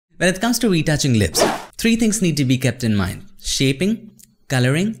When it comes to retouching lips, 3 things need to be kept in mind: shaping,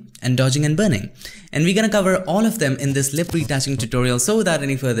 coloring, and dodging and burning. And we're gonna cover all of them in this lip retouching tutorial. So without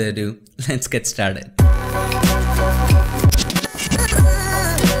any further ado, let's get started.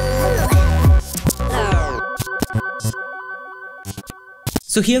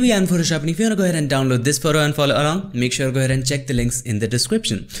 So here we are in Photoshop, and if you want to go ahead and download this photo and follow along, make sure to go ahead and check the links in the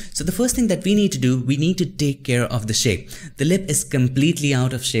description. So the first thing that we need to do, we need to take care of the shape. The lip is completely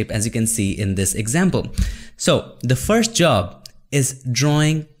out of shape, as you can see in this example. So the first job is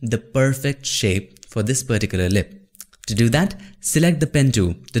drawing the perfect shape for this particular lip. To do that, select the pen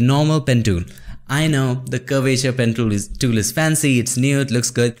tool, the normal pen tool. I know the curvature pen tool is fancy, it's new, it looks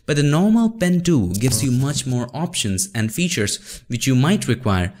good, but the normal pen tool gives you much more options and features which you might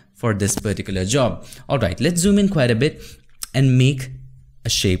require for this particular job. Alright, let's zoom in quite a bit and make a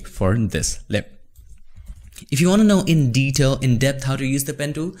shape for this lip. If you want to know in detail, in depth how to use the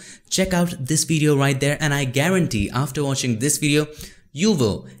pen tool, check out this video right there, and I guarantee after watching this video, you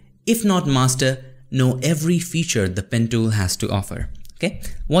will, if not master, know every feature the pen tool has to offer. Okay,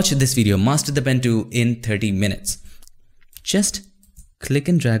 watch this video, master the pen tool in 30 minutes. Just click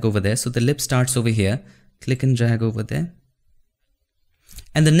and drag over there. So the lip starts over here, click and drag over there.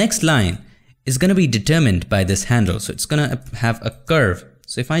 And the next line is going to be determined by this handle. So it's going to have a curve.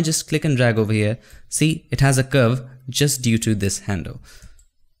 So if I just click and drag over here, see, it has a curve just due to this handle.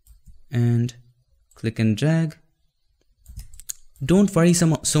 And click and drag. Don't worry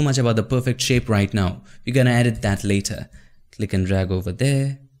so much about the perfect shape right now. We're going to edit that later. Click and drag over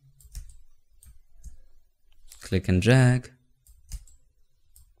there. Click and drag.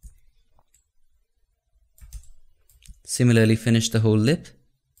 Similarly, finish the whole lip.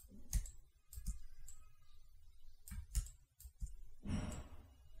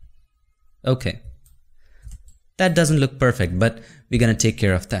 Okay. That doesn't look perfect, but we're gonna take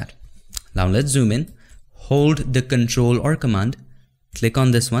care of that. Now let's zoom in. Hold the Control or Command. Click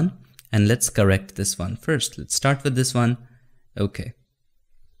on this one and let's correct this one first. Let's start with this one. Okay,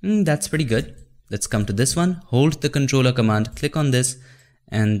 that's pretty good. Let's come to this one, hold the Control or Command, click on this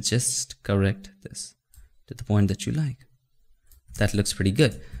and just correct this to the point that you like. That looks pretty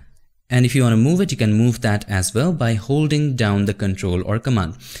good. And if you want to move it, you can move that as well by holding down the Control or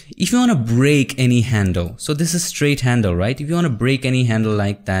Command. If you want to break any handle, so this is straight handle, right? If you want to break any handle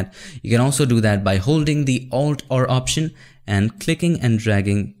like that, you can also do that by holding the Alt or Option and clicking and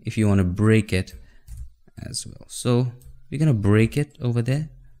dragging if you want to break it as well. So we're gonna break it over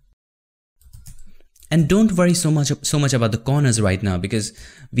there. And don't worry so much about the corners right now, because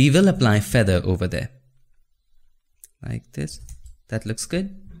we will apply feather over there. Like this. That looks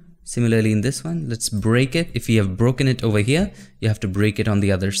good. Similarly in this one, let's break it. If you have broken it over here, you have to break it on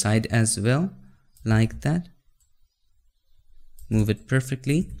the other side as well. Like that. Move it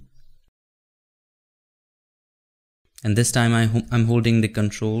perfectly. And this time I'm holding the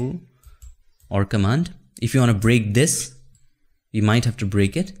Control or Command. If you want to break this, you might have to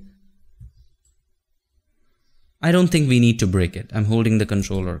break it. I don't think we need to break it. I'm holding the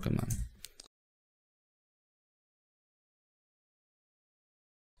Control or Command.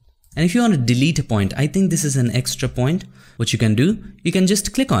 And if you want to delete a point, I think this is an extra point. What you can do, you can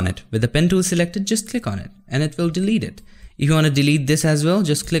just click on it. With the pen tool selected, just click on it and it will delete it. If you want to delete this as well,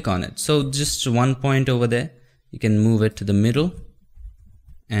 just click on it. So just one point over there, you can move it to the middle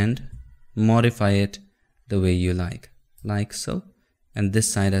and modify it the way you like so, and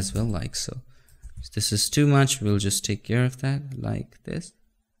this side as well, like so. If this is too much, we'll just take care of that like this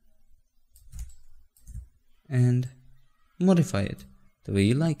and modify it the way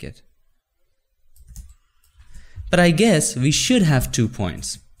you like it. But I guess we should have 2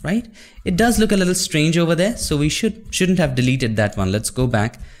 points, right? It does look a little strange over there, so we shouldn't have deleted that one. Let's go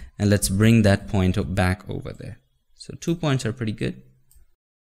back and let's bring that point back over there. So 2 points are pretty good.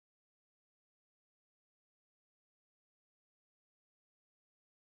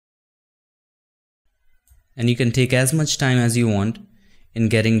 And you can take as much time as you want in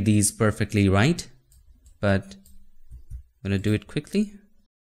getting these perfectly right, but I'm going to do it quickly.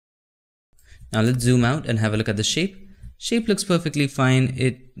 Now let's zoom out and have a look at the shape. Shape looks perfectly fine.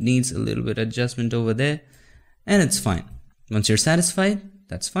 It needs a little bit of adjustment over there and it's fine. Once you're satisfied,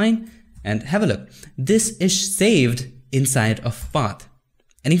 that's fine. And have a look. This is saved inside of path.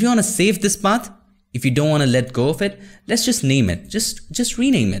 And if you want to save this path, if you don't want to let go of it, let's just name it. Just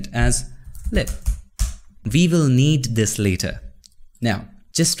rename it as lip. We will need this later. Now,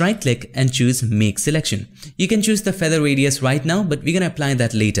 just right click and choose make selection. You can choose the feather radius right now, but we're gonna apply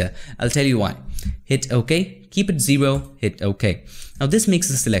that later. I'll tell you why. Hit OK, keep it 0, hit OK. Now this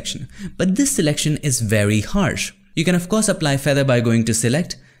makes a selection, but this selection is very harsh. You can of course apply feather by going to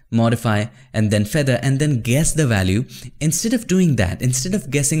select, modify, and then feather, and then guess the value. Instead of doing that, instead of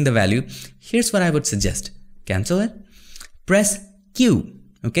guessing the value, here's what I would suggest. Cancel it. Press Q,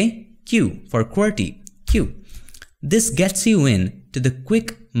 okay? Q for QWERTY, Q. This gets you in to the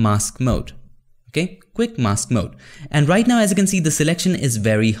quick mask mode, okay? Quick mask mode. And right now, as you can see, the selection is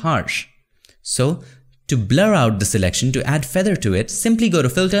very harsh. So to blur out the selection, to add feather to it, simply go to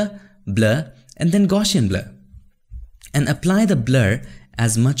Filter, Blur, and then Gaussian Blur. And apply the blur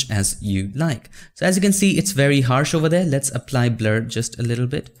as much as you like. So as you can see, it's very harsh over there. Let's apply blur just a little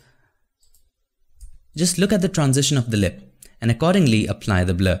bit. Just look at the transition of the lip and accordingly apply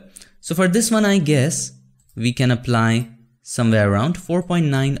the blur. So for this one, I guess we can apply somewhere around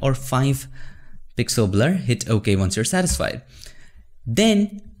 4.9 or 5 pixel blur. Hit OK once you're satisfied.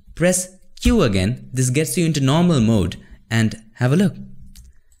 Then press Q again. This gets you into normal mode and have a look.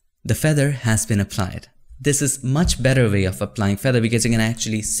 The feather has been applied. This is much better way of applying feather because you can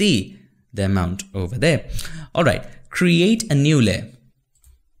actually see the amount over there. Alright, create a new layer.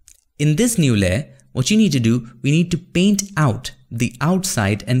 In this new layer, what you need to do, we need to paint out the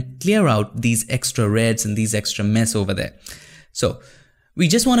outside and clear out these extra reds and these extra mess over there. So we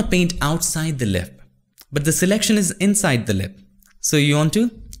just want to paint outside the lip, but the selection is inside the lip. So you want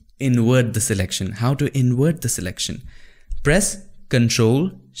to invert the selection. How to invert the selection? Press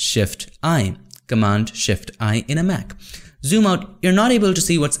Ctrl-Shift-I. Command Shift I in a Mac. Zoom out, you're not able to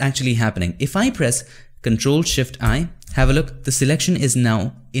see what's actually happening. If I press Ctrl Shift I, have a look, the selection is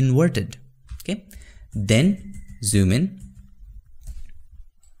now inverted. Okay. Then zoom in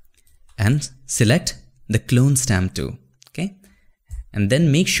and select the clone stamp tool. Okay. And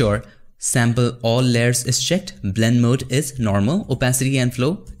then make sure sample all layers is checked, blend mode is normal, opacity and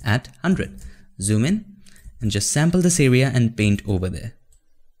flow at 100. Zoom in and just sample this area and paint over there.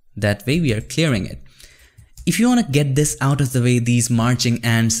 That way we are clearing it. If you want to get this out of the way, these marching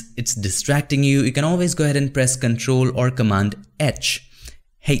ants, it's distracting you, you can always go ahead and press Ctrl or Command H.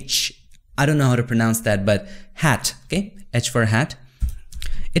 H. I don't know how to pronounce that, but hat, okay? H for hat.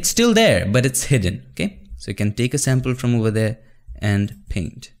 It's still there, but it's hidden, okay? So you can take a sample from over there and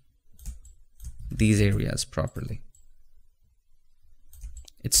paint these areas properly.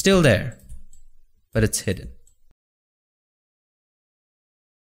 It's still there, but it's hidden.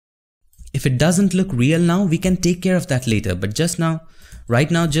 If it doesn't look real now, we can take care of that later. But just now,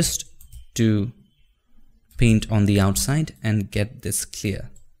 right now, just to paint on the outside and get this clear.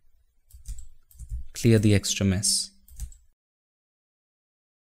 Clear the extra mess.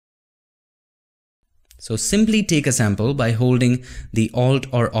 So simply take a sample by holding the Alt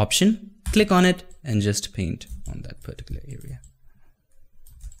or Option, click on it and just paint on that particular area.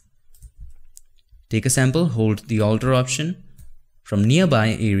 Take a sample, hold the Alt or Option from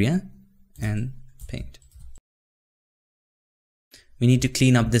nearby area and paint. We need to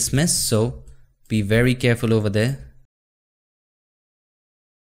clean up this mess, so be very careful over there.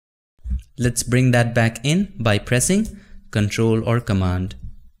 Let's bring that back in by pressing Ctrl or Command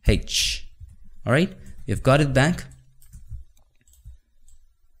H. Alright, we've got it back.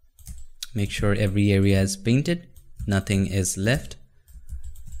 Make sure every area is painted, nothing is left.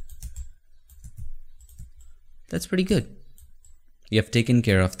 That's pretty good. We have taken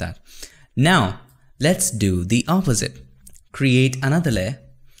care of that. Now, let's do the opposite. Create another layer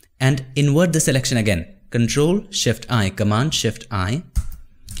and invert the selection again. Ctrl Shift I, Command Shift I.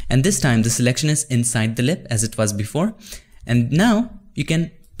 And this time the selection is inside the lip as it was before. And now you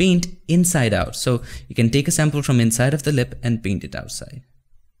can paint inside out. So you can take a sample from inside of the lip and paint it outside.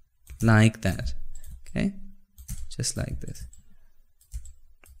 Like that. Okay? Just like this.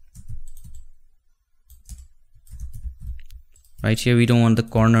 Right here, we don't want the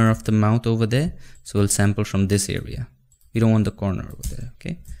corner of the mouth over there, so we'll sample from this area. We don't want the corner over there,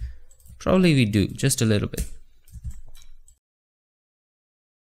 okay? Probably we do, just a little bit.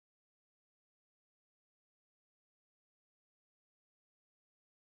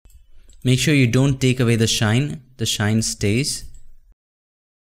 Make sure you don't take away the shine stays.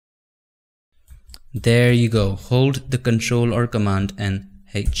 There you go, hold the Ctrl or Command and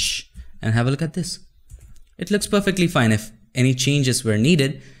H and have a look at this. It looks perfectly fine. If any changes were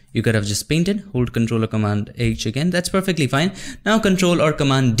needed, you could have just painted, hold Ctrl or Command H again, that's perfectly fine. Now Ctrl or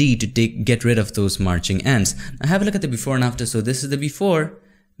Command D to get rid of those marching ants. Now have a look at the before and after. So this is the before,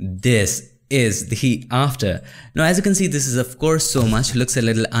 this is the after. Now as you can see, this is of course so much, looks a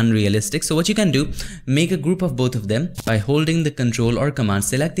little unrealistic. So what you can do, make a group of both of them by holding the Ctrl or Command,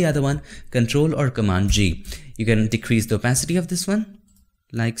 select the other one, Ctrl or Command G. You can decrease the opacity of this one,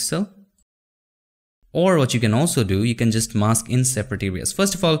 like so. Or what you can also do, you can just mask in separate areas.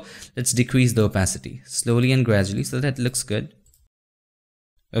 First of all, let's decrease the opacity slowly and gradually so that it looks good.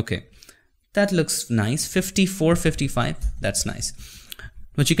 Okay, that looks nice. 54, 55, that's nice.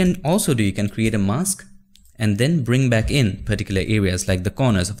 What you can also do, you can create a mask and then bring back in particular areas like the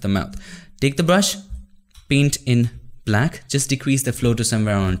corners of the mouth. Take the brush, paint in black, just decrease the flow to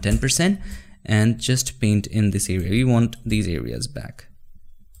somewhere around 10% and just paint in this area. We want these areas back.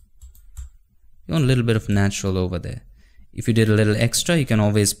 You want a little bit of natural over there. If you did a little extra, you can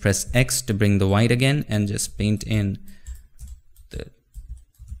always press X to bring the white again and just paint in the,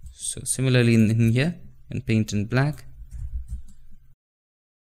 so similarly in here, and paint in black.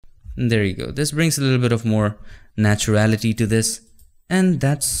 And there you go. This brings a little bit of more naturality to this, and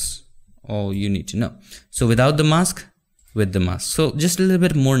that's all you need to know. So without the mask, with the mask. So just a little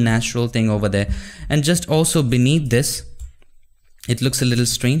bit more natural thing over there. And just also beneath this, it looks a little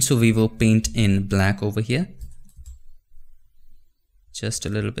strange, so we will paint in black over here. Just a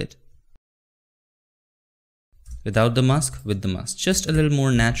little bit. Without the mask, with the mask. Just a little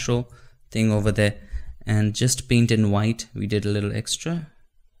more natural thing over there. And just paint in white. We did a little extra.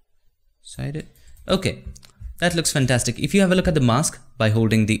 Sided. Okay, that looks fantastic. If you have a look at the mask by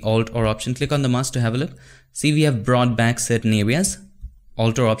holding the Alt or Option, click on the mask to have a look. See, we have brought back certain areas.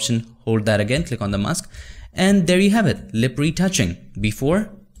 Alt or Option, hold that again, click on the mask. And there you have it, lip retouching, before,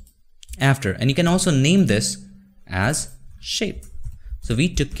 after. And you can also name this as shape. So we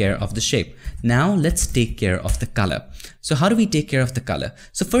took care of the shape. Now let's take care of the color. So how do we take care of the color?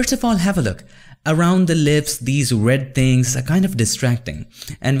 So first of all, have a look. Around the lips, these red things are kind of distracting,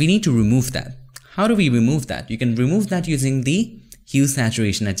 and we need to remove that. How do we remove that? You can remove that using the Hue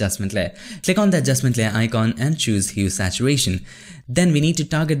Saturation Adjustment layer. Click on the Adjustment layer icon and choose Hue Saturation. Then we need to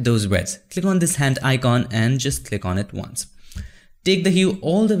target those reds. Click on this hand icon and just click on it once. Take the hue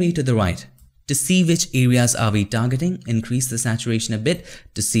all the way to the right. To see which areas are we targeting, increase the saturation a bit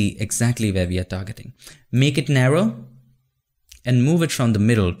to see exactly where we are targeting. Make it narrow and move it from the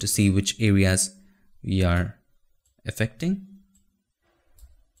middle to see which areas we are affecting.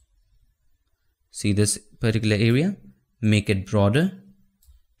 See this particular area, make it broader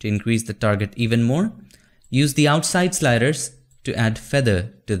to increase the target even more. Use the outside sliders to add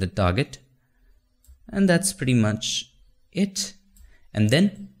feather to the target. And that's pretty much it. And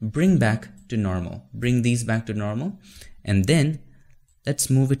then bring back to normal. Bring these back to normal. And then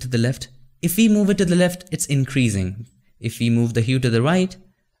let's move it to the left. If we move it to the left, it's increasing. If we move the hue to the right,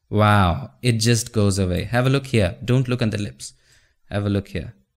 wow, it just goes away. Have a look here. Don't look on the lips. Have a look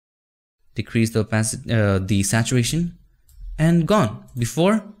here. Decrease the opacity, the saturation, and gone.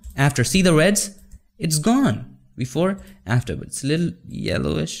 Before, after. See the reds? It's gone. Before, after, but it's a little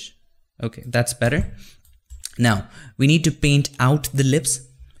yellowish. Okay, that's better. Now, we need to paint out the lips.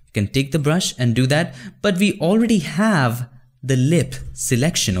 You can take the brush and do that, but we already have the lip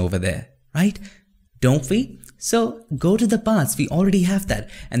selection over there, right? Don't we? So go to the paths, we already have that,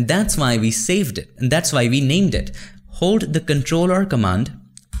 and that's why we saved it, and that's why we named it. Hold the Control or Command,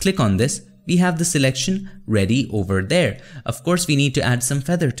 click on this, we have the selection ready over there. Of course, we need to add some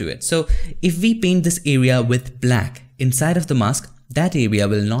feather to it. So if we paint this area with black inside of the mask, that area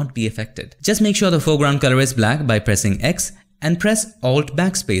will not be affected. Just make sure the foreground color is black by pressing X and press Alt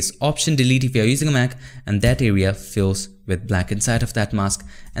Backspace, Option Delete if you are using a Mac, and that area fills with black inside of that mask,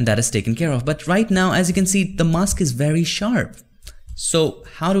 and that is taken care of. But right now, as you can see, the mask is very sharp. So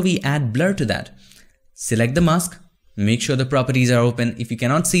how do we add blur to that? Select the mask, make sure the properties are open. If you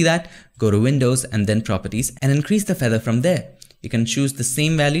cannot see that, go to Windows and then Properties and increase the feather from there. You can choose the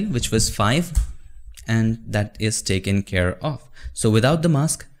same value, which was 5, and that is taken care of. So without the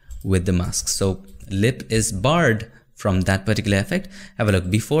mask, with the mask. So lip is barred from that particular effect. Have a look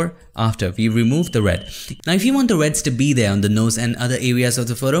before, after. We remove the red. Now if you want the reds to be there on the nose and other areas of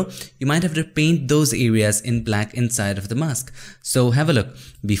the photo, you might have to paint those areas in black inside of the mask. So have a look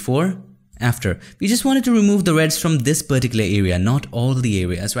before, after. We just wanted to remove the reds from this particular area, not all the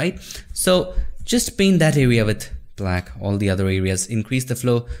areas, right? So just paint that area with black, all the other areas. Increase the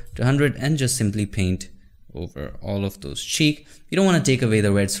flow to 100 and just simply paint over all of those cheek. You don't want to take away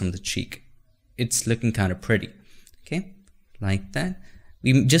the reds from the cheek. It's looking kind of pretty. Okay, like that.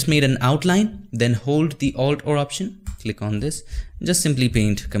 We just made an outline, then hold the Alt or Option, click on this, just simply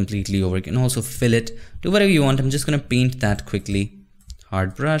paint completely over. You can also fill it, do whatever you want. I'm just going to paint that quickly.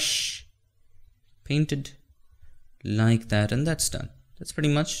 Hard brush, painted like that, and that's done. That's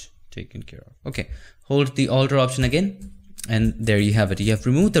pretty much taken care of. Okay, hold the Alt or Option again, and there you have it. You have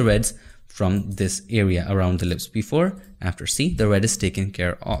removed the reds from this area around the lips. Before, after. See, the red is taken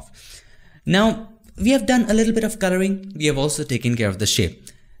care of. Now, we have done a little bit of coloring. We have also taken care of the shape.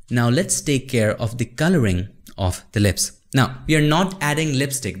 Now let's take care of the coloring of the lips. Now, we are not adding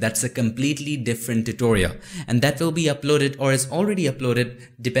lipstick. That's a completely different tutorial, and that will be uploaded or is already uploaded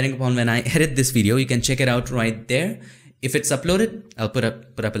depending upon when I edit this video. You can check it out right there. If it's uploaded, I'll put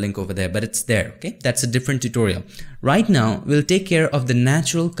up a link over there, but it's there, okay? That's a different tutorial. Right now, we'll take care of the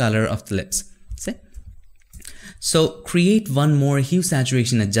natural color of the lips. See? So create one more hue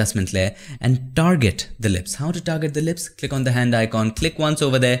saturation adjustment layer and target the lips. How to target the lips? Click on the hand icon, click once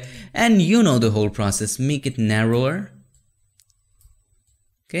over there, and you know the whole process. Make it narrower.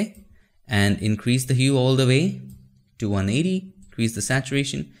 Okay, and increase the hue all the way to 180, increase the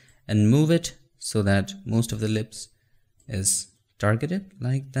saturation and move it so that most of the lips is targeted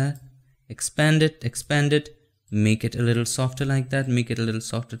like that. Expand it, make it a little softer like that, make it a little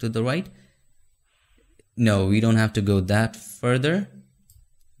softer to the right. No, we don't have to go that further,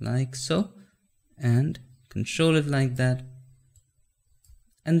 like so, and control it like that.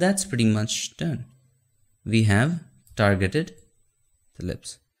 And that's pretty much done. We have targeted the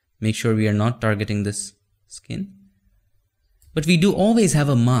lips. Make sure we are not targeting this skin. But we do always have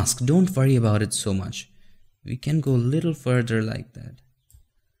a mask. Don't worry about it so much. We can go a little further like that.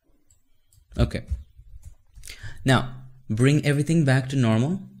 Okay. Now, bring everything back to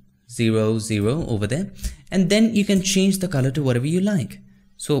normal. 0, 0 over there. And then you can change the color to whatever you like.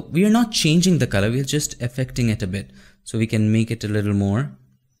 So we are not changing the color. We're just affecting it a bit. So we can make it a little more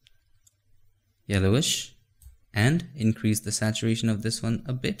yellowish and increase the saturation of this one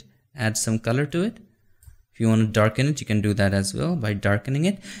a bit. Add some color to it. If you want to darken it, you can do that as well by darkening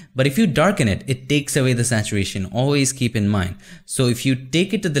it. But if you darken it, it takes away the saturation. Always keep in mind. So if you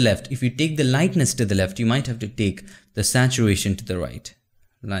take it to the left, if you take the lightness to the left, you might have to take the saturation to the right,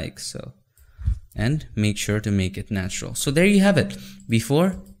 like so. And make sure to make it natural. So there you have it.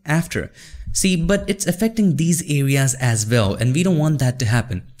 Before, after. See, but it's affecting these areas as well, and we don't want that to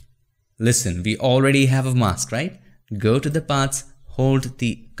happen. Listen, we already have a mask, right? Go to the paths, hold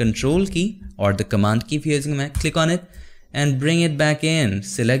the control key or the command key if you're using a Mac, click on it and bring it back in.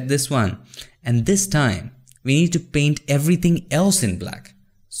 Select this one. And this time we need to paint everything else in black.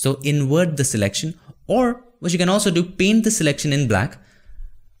 So invert the selection, or what you can also do, paint the selection in black.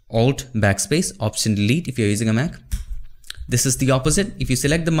 Alt backspace, Option delete if you're using a Mac. This is the opposite. If you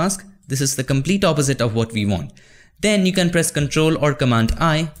select the mask, this is the complete opposite of what we want. Then you can press Ctrl or Command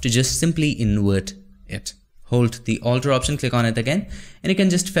I to just simply invert it. Hold the alter option, click on it again, and you can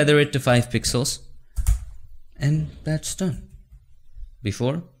just feather it to 5 pixels. And that's done.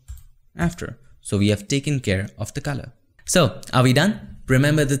 Before, after. So we have taken care of the color. So are we done?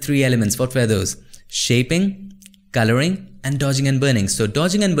 Remember the 3 elements. What were those? Shaping, coloring, and dodging and burning. So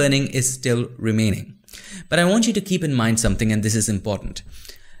dodging and burning is still remaining. But I want you to keep in mind something, and this is important.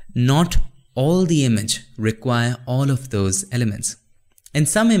 Not all the image require all of those elements. In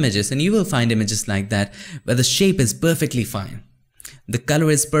some images, and you will find images like that, where the shape is perfectly fine. The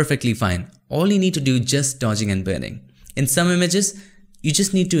color is perfectly fine. All you need to do is just dodging and burning. In some images, you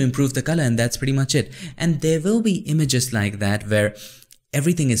just need to improve the color, and that's pretty much it. And there will be images like that where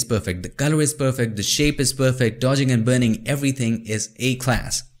everything is perfect. The color is perfect, the shape is perfect, dodging and burning, everything is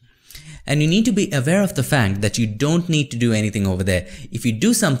A-class. And you need to be aware of the fact that you don't need to do anything over there. If you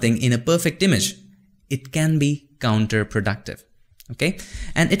do something in a perfect image, it can be counterproductive. Okay,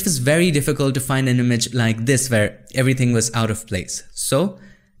 and it was very difficult to find an image like this where everything was out of place. So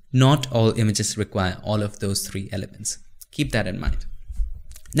not all images require all of those 3 elements. Keep that in mind.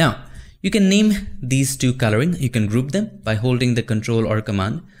 Now you can name these 2 coloring. You can group them by holding the Control or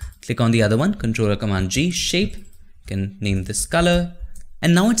Command. Click on the other one, Control or Command G, shape. You can name this color.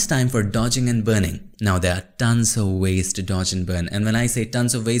 And now it's time for dodging and burning. Now there are tons of ways to dodge and burn. And when I say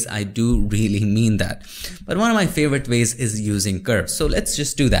tons of ways, I do really mean that. But one of my favorite ways is using curves. So let's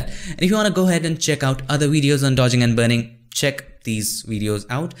just do that. And if you want to go ahead and check out other videos on dodging and burning, check these videos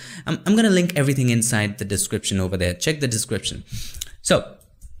out. I'm going to link everything inside the description over there. Check the description. So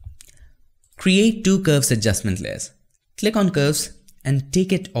create 2 curves adjustment layers. Click on curves and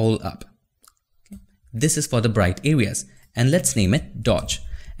take it all up. Okay. This is for the bright areas. And let's name it dodge.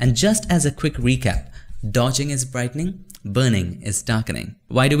 And just as a quick recap, dodging is brightening, burning is darkening.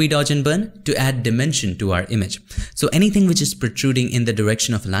 Why do we dodge and burn? To add dimension to our image. So anything which is protruding in the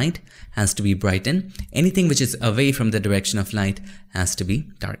direction of light has to be brightened. Anything which is away from the direction of light has to be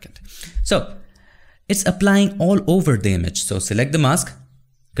darkened. So it's applying all over the image. So select the mask,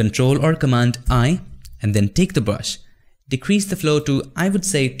 Control or Command I, and then take the brush. Decrease the flow to, I would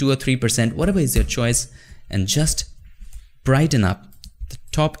say 2 or 3%, whatever is your choice, and just brighten up the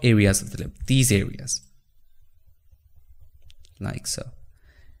top areas of the lip, these areas, like so.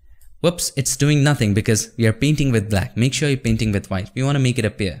 Whoops, it's doing nothing because we are painting with black. Make sure you're painting with white. We want to make it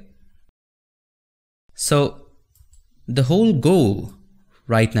appear. So the whole goal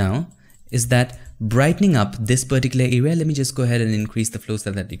right now is that brightening up this particular area. Let me just go ahead and increase the flow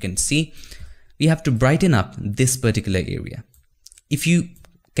so that you can see. We have to brighten up this particular area. If you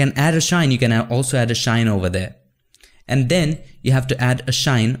can add a shine, you can also add a shine over there. And then you have to add a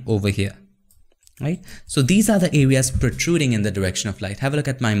shine over here, right? So these are the areas protruding in the direction of light. Have a look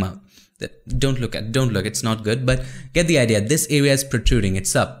at my mouth. Don't look, it's not good, but get the idea. This area is protruding,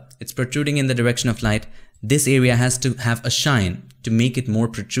 it's up. It's protruding in the direction of light. This area has to have a shine to make it more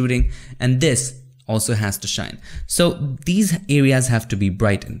protruding, and this also has to shine. So these areas have to be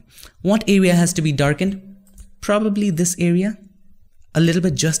brightened. What area has to be darkened? Probably this area, a little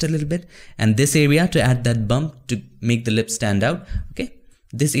bit, just a little bit, and this area to add that bump to make the lip stand out. Okay,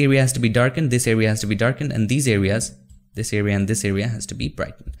 this area has to be darkened, this area has to be darkened, and these areas, this area and this area has to be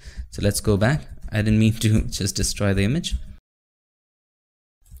brightened. So let's go back. I didn't mean to just destroy the image.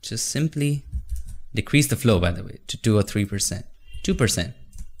 Just simply decrease the flow, by the way, to 2 or 3%, 2%.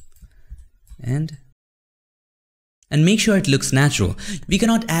 And make sure it looks natural. We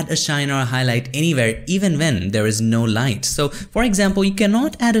cannot add a shine or a highlight anywhere, even when there is no light. So for example, you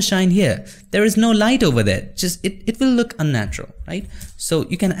cannot add a shine here. There is no light over there. Just it will look unnatural, right? So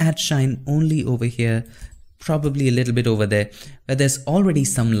you can add shine only over here, probably a little bit over there, where there's already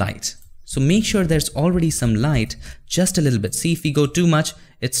some light. So make sure there's already some light, just a little bit. See, if we go too much,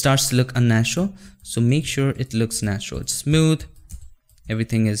 it starts to look unnatural. So make sure it looks natural. It's smooth,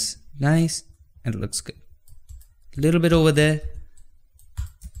 everything is nice, and it looks good. A little bit over there.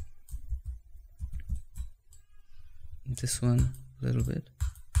 This one, a little bit.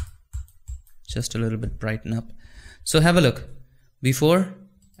 Just a little bit brighten up. So have a look. Before,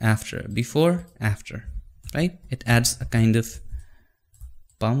 after, right? It adds a kind of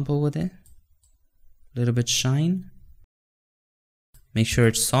bump over there. A little bit shine. Make sure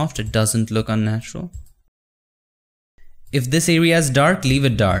it's soft, it doesn't look unnatural. If this area is dark, leave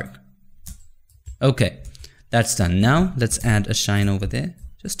it dark. Okay. That's done. Now let's add a shine over there.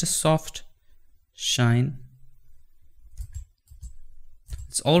 Just a soft shine.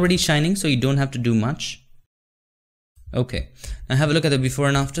 It's already shining, so you don't have to do much. Okay. Now have a look at the before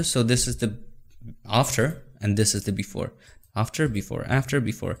and after. So this is the after and this is the before. After, before, after,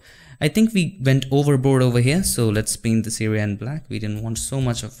 before. I think we went overboard over here. So let's paint this area in black. We didn't want so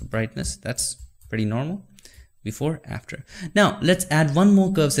much of brightness. That's pretty normal. Before, after. Now let's add one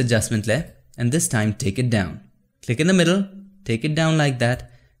more curves adjustment layer. And this time take it down. Click in the middle, take it down like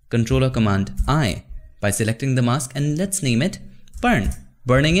that, Control or Command I by selecting the mask, and let's name it burn.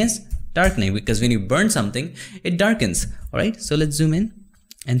 Burning is darkening, because when you burn something, it darkens. Alright, so let's zoom in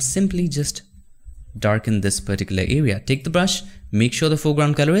and simply just darken this particular area. Take the brush, make sure the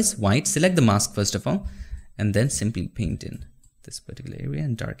foreground color is white, select the mask first of all, and then simply paint in this particular area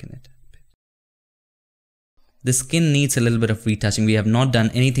and darken it. The skin needs a little bit of retouching. We have not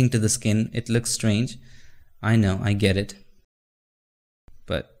done anything to the skin. It looks strange. I know, I get it.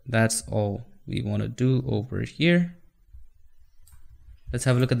 But that's all we want to do over here. Let's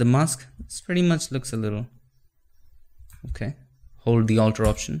have a look at the mask. This pretty much looks a little... Okay. Hold the alter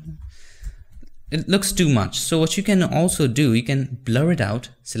option. It looks too much. So what you can also do, you can blur it out.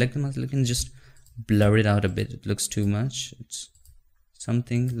 Select the mask, you can just blur it out a bit. It looks too much. It's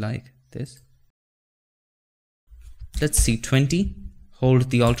something like this. Let's see, 20. Hold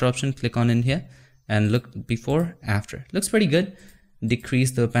the alter option, click on in here and look before, after. Looks pretty good.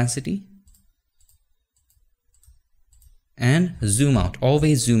 Decrease the opacity and zoom out.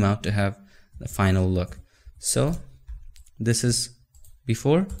 Always zoom out to have the final look. So this is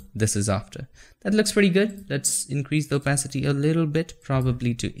before, this is after. That looks pretty good. Let's increase the opacity a little bit,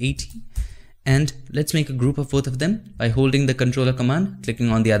 probably to 80. And let's make a group of both of them by holding the Control or Command, clicking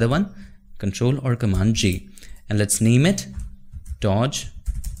on the other one, Control or Command J. And let's name it dodge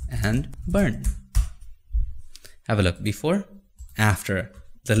and burn. Have a look before, after.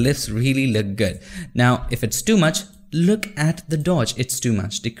 The lips really look good. Now, if it's too much, look at the dodge. It's too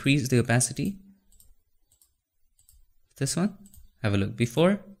much. Decrease the opacity. This one. Have a look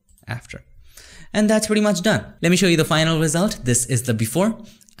before, after. And that's pretty much done. Let me show you the final result. This is the before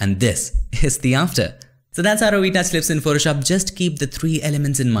and this is the after. So that's how to retouch lips in Photoshop. Just keep the 3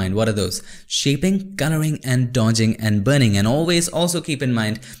 elements in mind. What are those? Shaping, coloring, and dodging and burning. And always also keep in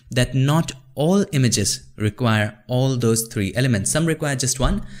mind that not all images require all those 3 elements. Some require just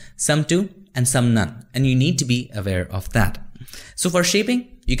one, some 2, and some none. And you need to be aware of that. So for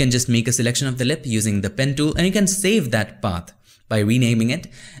shaping, you can just make a selection of the lip using the pen tool, and you can save that path by renaming it.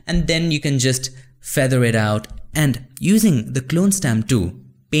 And then you can just feather it out, and using the clone stamp tool,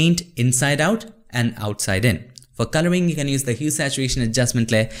 paint inside out and outside in. For coloring, you can use the hue saturation adjustment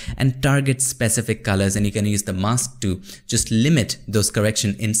layer and target specific colors, and you can use the mask to just limit those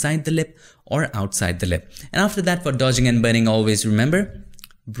correction inside the lip or outside the lip. And after that, for dodging and burning, always remember,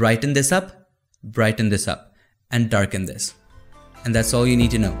 brighten this up, and darken this. And that's all you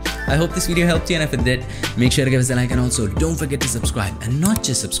need to know. I hope this video helped you, and if it did, make sure to give us a like, and also don't forget to subscribe, and not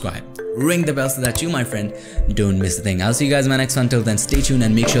just subscribe, ring the bell so that you, my friend, don't miss a thing. I'll see you guys in my next one. Till then, stay tuned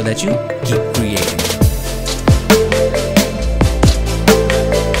and make sure that you keep creating.